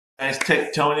Guys,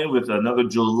 Tech Tony with another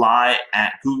July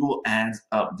at Google Ads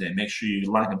update. Make sure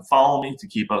you like and follow me to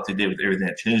keep up to date with everything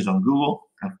that changed on Google.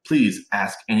 And please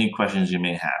ask any questions you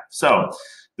may have. So,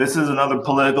 this is another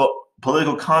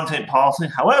political content policy.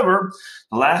 However,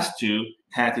 the last two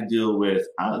had to deal with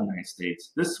out of the United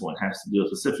States. This one has to deal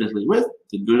specifically with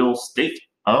the good old state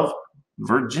of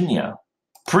Virginia.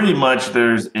 Pretty much,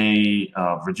 there's a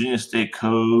Virginia State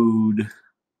Code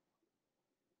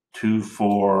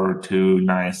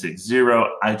 242960.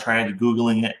 I tried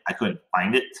Googling it. I couldn't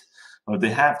find it. But they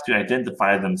have to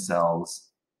identify themselves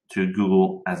to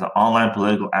Google as an online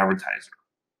political advertiser.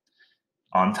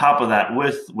 On top of that,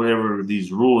 with whatever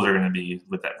these rules are going to be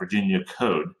with that Virginia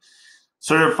code,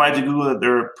 certified to Google that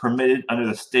they're permitted under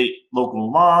the state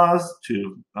local laws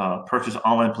to purchase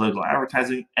online political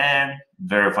advertising and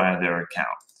verify their account.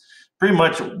 Pretty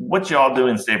much what y'all do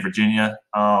in the state of Virginia.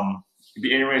 It'd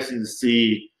be interesting to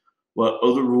see what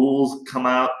other rules come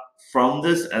out from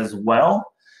this as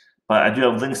well. But I do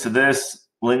have links to this,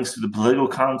 links to the political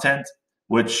content,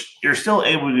 which you're still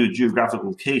able to do geographic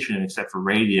location except for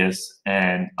radius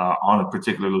and on a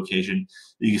particular location.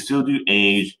 You can still do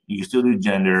age, you can still do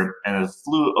gender, and a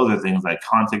slew of other things like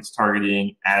context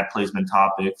targeting, ad placement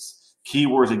topics,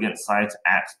 keywords against sites,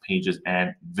 apps, pages,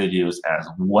 and videos as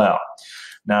well.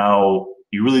 Now,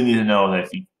 you really need to know that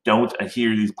if you don't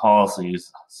adhere to these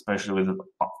policies, especially with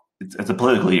it's a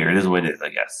political year. It is what it is, I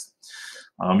guess.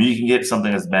 You can get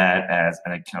something as bad as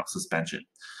an account suspension.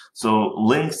 So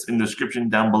links in the description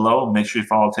down below. Make sure you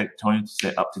follow Tech Tony to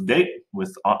stay up to date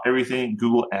with everything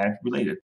Google Ad related.